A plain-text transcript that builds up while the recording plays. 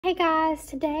Hey guys,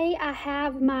 today I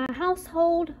have my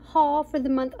household haul for the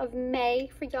month of May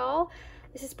for y'all.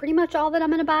 This is pretty much all that I'm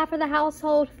going to buy for the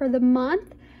household for the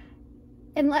month,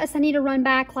 unless I need to run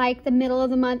back like the middle of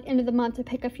the month, end of the month to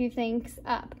pick a few things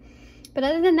up. But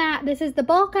other than that, this is the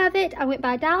bulk of it. I went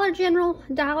by Dollar General,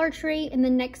 Dollar Tree, and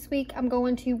then next week I'm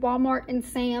going to Walmart and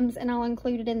Sam's, and I'll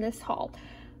include it in this haul.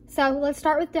 So let's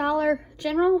start with Dollar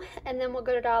General and then we'll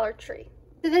go to Dollar Tree.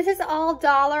 So this is all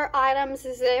dollar items.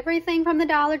 This is everything from the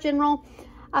Dollar General.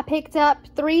 I picked up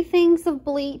 3 things of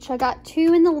bleach. I got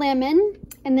 2 in the lemon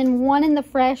and then 1 in the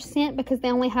fresh scent because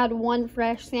they only had 1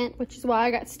 fresh scent, which is why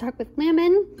I got stuck with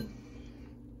lemon.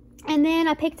 And then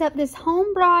I picked up this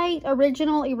Home Bright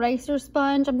original eraser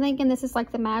sponge. I'm thinking this is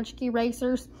like the magic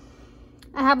erasers.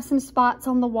 I have some spots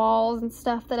on the walls and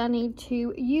stuff that I need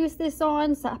to use this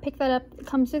on, so I picked that up. It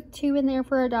comes with 2 in there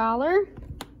for $1.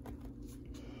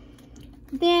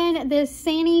 Then this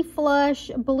Sani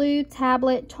Flush Blue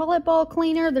Tablet Toilet Bowl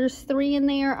Cleaner. There's 3 in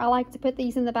there. I like to put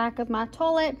these in the back of my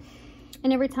toilet,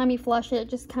 and every time you flush it, it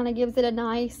just kind of gives it a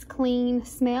nice clean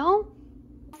smell.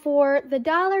 For the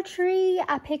Dollar Tree,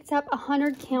 I picked up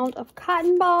 100 count of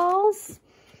cotton balls.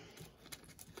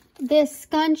 This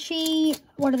scunchie,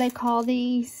 what do they call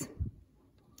these?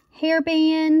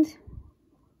 Hairband.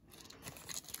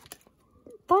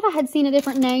 Thought I had seen a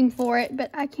different name for it,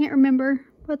 but I can't remember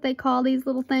what they call these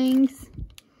little things.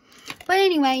 But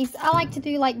anyways, I like to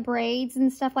do like braids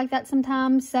and stuff like that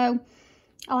sometimes, so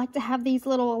I like to have these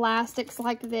little elastics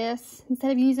like this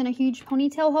instead of using a huge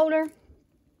ponytail holder.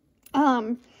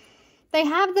 They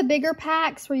have the bigger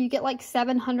packs where you get like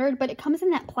 700, but it comes in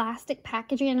that plastic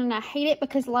packaging, and I hate it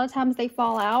because a lot of times they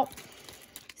fall out.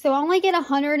 So I only get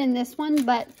 100 in this one,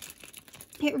 but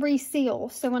it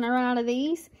reseals. So when I run out of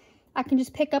these, I can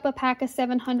just pick up a pack of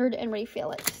 700 and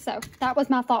refill it. So that was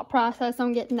my thought process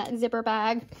on getting that zipper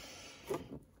bag.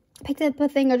 Picked up a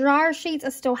thing of dryer sheets. I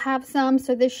still have some,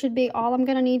 so this should be all I'm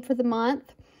going to need for the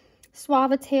month.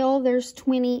 Suavitel, there's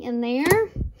 20 in there.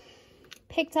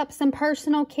 Picked up some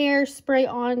personal care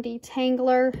spray-on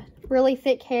detangler. Really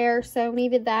thick hair, so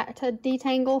needed that to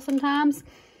detangle sometimes.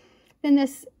 Then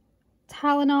this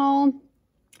Tylenol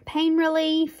pain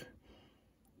relief.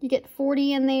 You get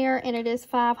 40 in there, and it is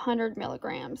 500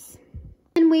 milligrams.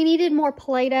 And we needed more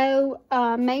Play-Doh.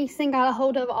 Mason got a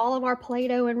hold of all of our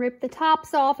Play-Doh and ripped the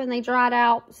tops off, and they dried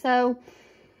out. So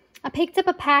I picked up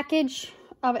a package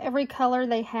of every color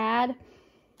they had.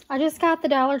 I just got the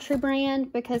Dollar Tree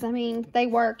brand because, I mean, they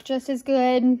work just as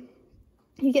good.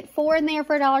 You get 4 in there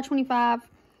for $1.25.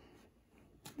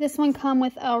 This one come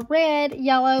with a red,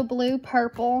 yellow, blue,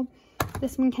 purple.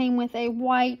 This one came with a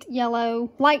white,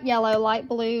 yellow, light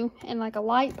blue, and like a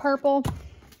light purple,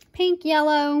 pink,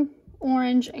 yellow,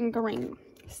 orange, and green.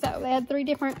 So they had 3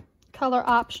 different color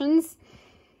options.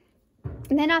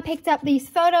 And then I picked up these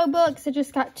photo books. I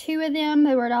just got 2 of them.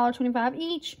 They were $1.25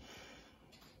 each.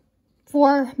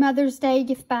 For Mother's Day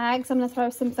gift bags, I'm going to throw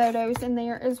some photos in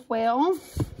there as well.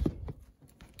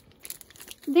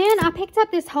 Then I picked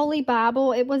up this Holy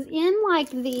Bible. It was in like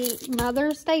the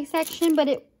Mother's Day section, but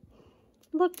it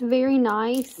looked very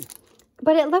nice.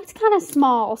 But it looked kind of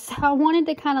small, so I wanted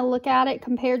to kind of look at it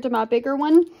compared to my bigger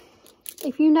one.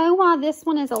 If you know why this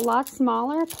one is a lot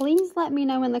smaller, please let me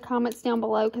know in the comments down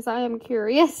below because I am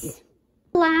curious.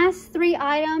 Last 3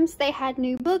 items, they had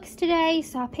new books today,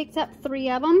 so I picked up 3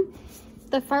 of them.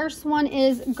 The first one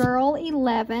is Girl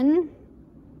 11.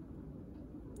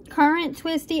 Current,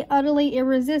 twisty, utterly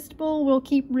irresistible, will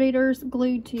keep readers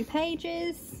glued to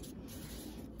pages.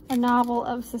 A novel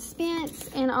of suspense,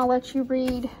 and I'll let you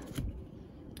read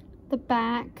the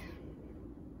back.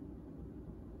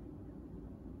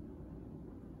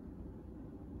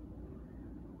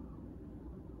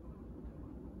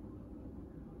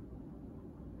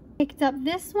 Picked up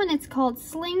this one. It's called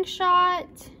Slingshot.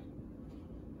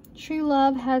 True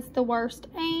love has the worst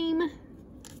aim.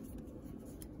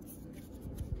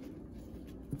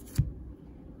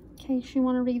 In case you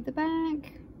want to read the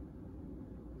back.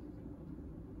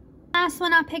 Last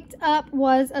one I picked up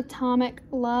was Atomic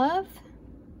Love.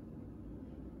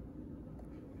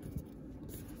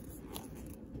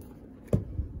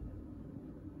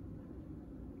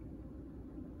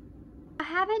 I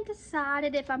haven't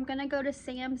decided if I'm going to go to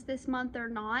Sam's this month or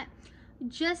not,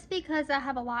 just because I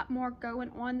have a lot more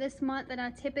going on this month than I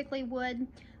typically would.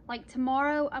 Like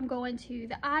tomorrow, I'm going to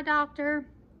the eye doctor.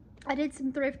 I did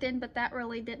some thrifting, but that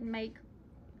really didn't make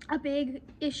a big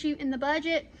issue in the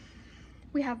budget.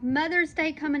 We have Mother's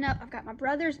Day coming up. I've got my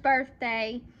brother's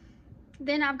birthday.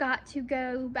 Then I've got to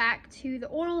go back to the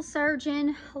oral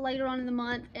surgeon later on in the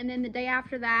month. And then the day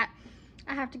after that,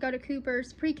 I have to go to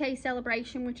Cooper's pre-K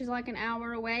celebration, which is like an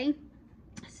hour away.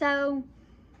 So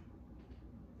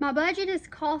My budget is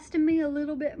costing me a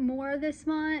little bit more this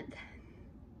month.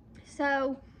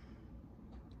 So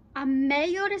I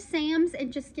may go to Sam's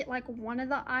and just get like one of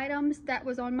the items that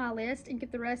was on my list and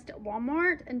get the rest at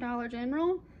Walmart and Dollar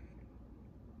General.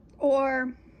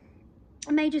 Or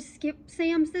I may just skip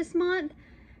Sam's this month,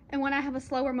 and when I have a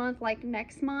slower month like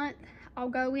next month, I'll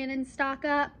go in and stock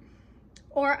up.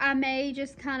 Or I may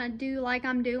just kind of do like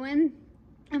I'm doing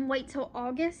and wait till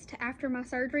August after my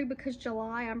surgery, because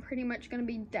July I'm pretty much going to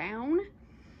be down,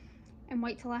 and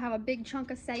wait till I have a big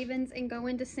chunk of savings and go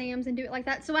into Sam's and do it like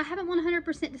that. So I haven't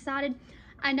 100% decided.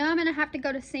 I know I'm going to have to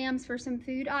go to Sam's for some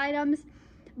food items,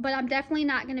 but I'm definitely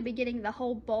not going to be getting the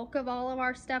whole bulk of all of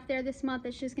our stuff there this month.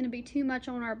 It's just going to be too much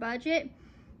on our budget.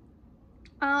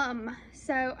 So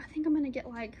I think I'm going to get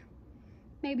like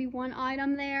maybe one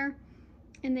item there,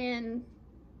 and then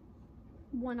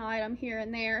one item here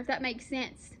and there, if that makes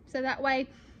sense. So that way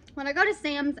when I go to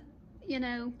Sam's, you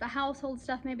know, the household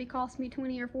stuff maybe costs me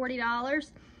 $20 or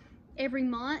 $40 every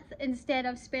month, instead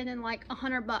of spending like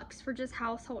 $100 for just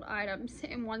household items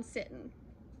in one sitting.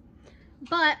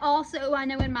 But also I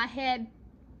know in my head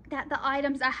that the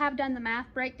items, I have done the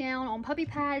math breakdown on puppy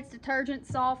pads, detergent,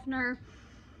 softener,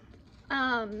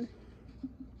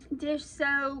 dish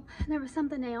soap, there was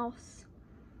something else,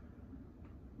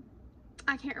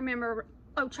 I can't remember.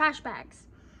 Oh, trash bags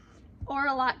are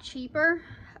a lot cheaper.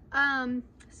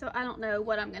 So I don't know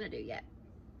what I'm gonna do yet.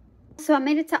 So I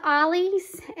made it to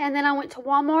Ollie's, and then I went to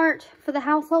Walmart for the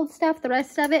household stuff, the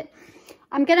rest of it.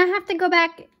 I'm gonna have to go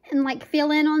back and like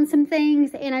fill in on some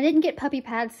things, and I didn't get puppy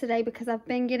pads today because I've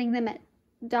been getting them at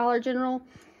Dollar General,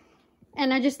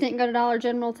 and I just didn't go to Dollar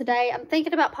General today. I'm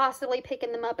thinking about possibly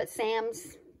picking them up at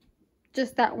Sam's,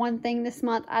 just that one thing this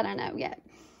month. I don't know yet.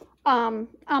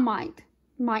 I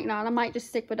might not. I might just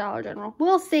stick with Dollar General.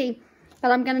 We'll see. But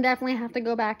I'm going to definitely have to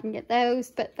go back and get those.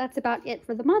 But that's about it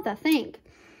for the month, I think.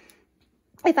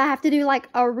 If I have to do like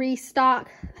a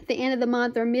restock at the end of the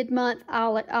month or mid-month,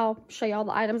 I'll show you all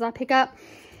the items I pick up.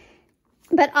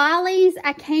 But Ollie's,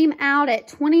 I came out at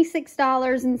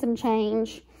 $26 and some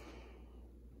change.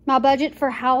 My budget for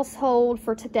household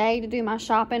for today to do my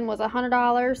shopping was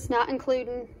 $100, not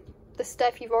including the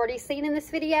stuff you've already seen in this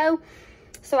video.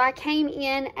 So I came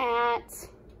in at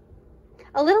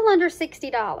a little under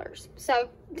 $60. So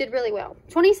did really well.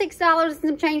 $26 and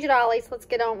some change at Ollie's. Let's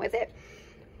get on with it.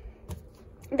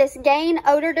 This Gain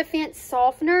Odor Defense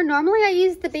Softener. Normally I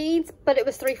use the beads, but it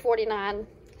was $3.49.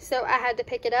 So I had to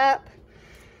pick it up.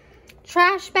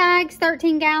 Trash bags,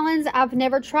 13 gallons. I've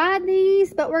never tried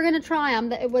these, but we're going to try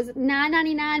them. It was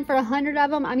 $9.99 for 100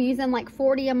 of them. I'm using like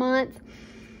 40 a month.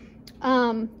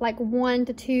 Like 1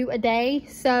 to 2 a day.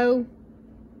 So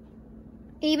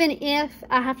even if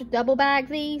I have to double bag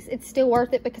these, it's still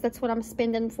worth it because that's what I'm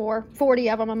spending for 40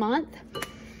 of them a month.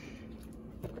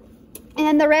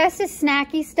 And the rest is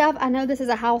snacky stuff. I know this is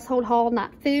a household haul,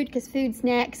 not food, because food's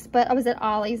next. But I was at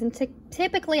Ollie's, and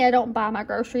typically I don't buy my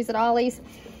groceries at Ollie's.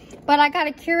 But I got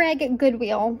a Keurig at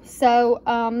Goodwill. So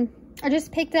I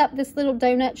just picked up this little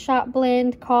donut shop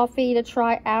blend coffee to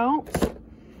try out.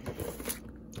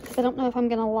 Because I don't know if I'm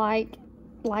going to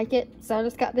like it. So I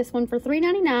just got this one for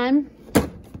 $3.99.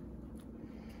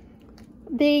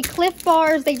 The Cliff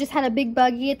Bars, they just had a big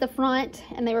buggy at the front,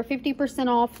 and they were 50%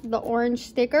 off the orange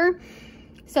sticker.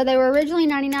 So they were originally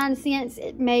 99 cents.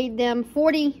 It made them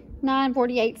 48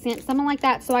 cents, something like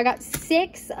that. So I got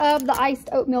 6 of the iced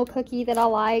oatmeal cookie that I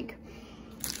like.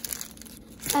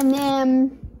 And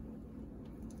then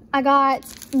I got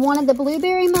one of the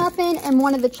blueberry muffin and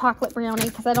one of the chocolate brownie,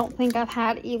 because I don't think I've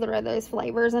had either of those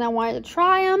flavors, and I wanted to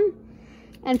try them.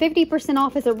 And 50%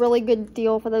 off is a really good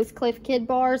deal for those Cliff Kid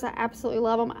bars. I absolutely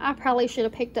love them. I probably should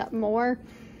have picked up more,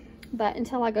 but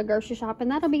until I go grocery shopping,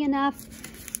 that'll be enough.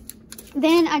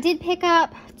 Then I did pick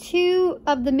up 2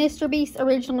 of the Mr. Beast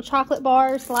original chocolate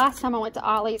bars. Last time I went to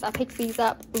Ollie's, I picked these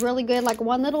up. Really good. Like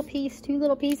 1 little piece, 2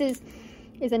 little pieces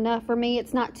is enough for me.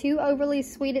 It's not too overly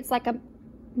sweet. It's like a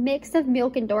mix of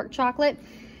milk and dark chocolate.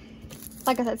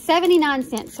 Like I said, 79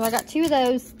 cents. So I got 2 of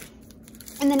those.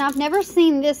 And then I've never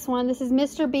seen this one. This is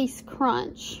Mr. Beast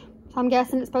Crunch. So I'm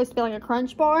guessing it's supposed to be like a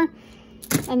crunch bar.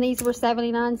 And these were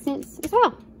 79 cents as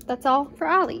well. That's all for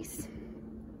Ollie's.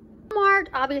 Walmart.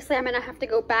 Obviously, I'm going to have to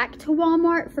go back to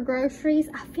Walmart for groceries.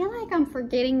 I feel like I'm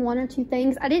forgetting 1 or 2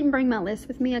 things. I didn't bring my list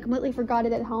with me. I completely forgot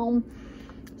it at home.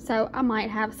 So I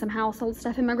might have some household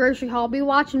stuff in my grocery haul. Be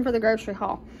watching for the grocery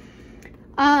haul.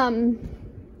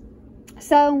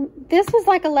 So this was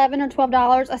like $11 or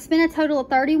 $12. I spent a total of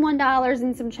 $31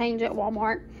 and some change at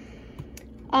Walmart.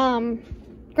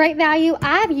 Great value.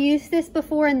 I've used this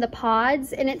before in the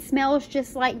pods, and it smells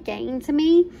just like Gain to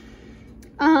me.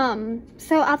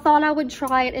 So I thought I would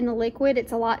try it in the liquid.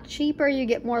 It's a lot cheaper. You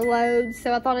get more loads.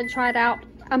 So I thought I'd try it out.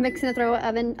 I'm mixing to throw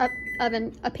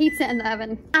a pizza in the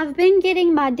oven. I've been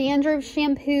getting my dandruff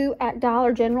shampoo at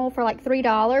Dollar General for like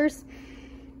 $3.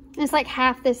 It's like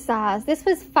half this size. This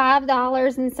was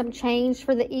 $5 and some change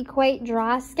for the Equate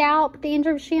Dry Scalp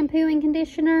Dandruff Shampoo and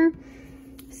Conditioner.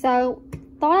 So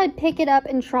thought I'd pick it up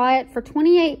and try it for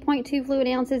 28.2 fluid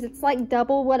ounces. It's like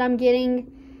double what I'm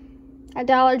getting at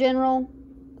Dollar General.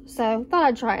 So thought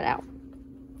I'd try it out.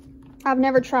 I've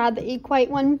never tried the Equate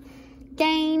one.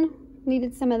 Gain,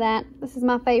 needed some of that. This is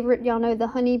my favorite. Y'all know the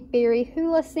Honeyberry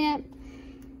Hula scent.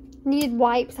 Needed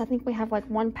wipes. I think we have like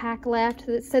 1 pack left.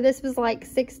 So this was like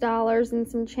 $6 and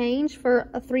some change for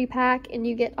a 3-pack, and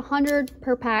you get 100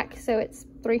 per pack, so it's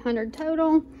 300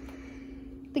 total.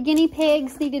 The guinea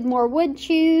pigs needed more wood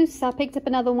chews, so I picked up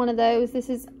another one of those. This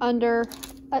is under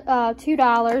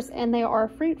 $2, and they are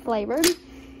fruit flavored.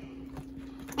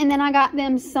 And then I got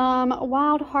them some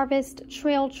Wild Harvest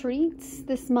Trail Treats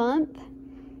this month.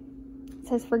 It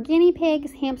says for guinea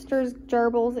pigs, hamsters,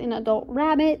 gerbils, and adult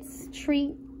rabbits,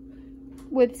 treat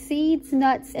with seeds,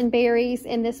 nuts, and berries,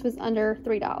 and this was under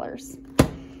 $3.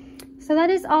 So that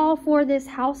is all for this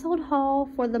household haul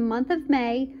for the month of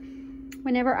May.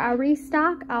 Whenever I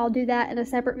restock, I'll do that in a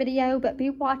separate video, but be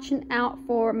watching out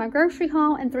for my grocery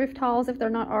haul and thrift hauls if they're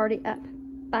not already up.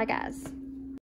 Bye, guys.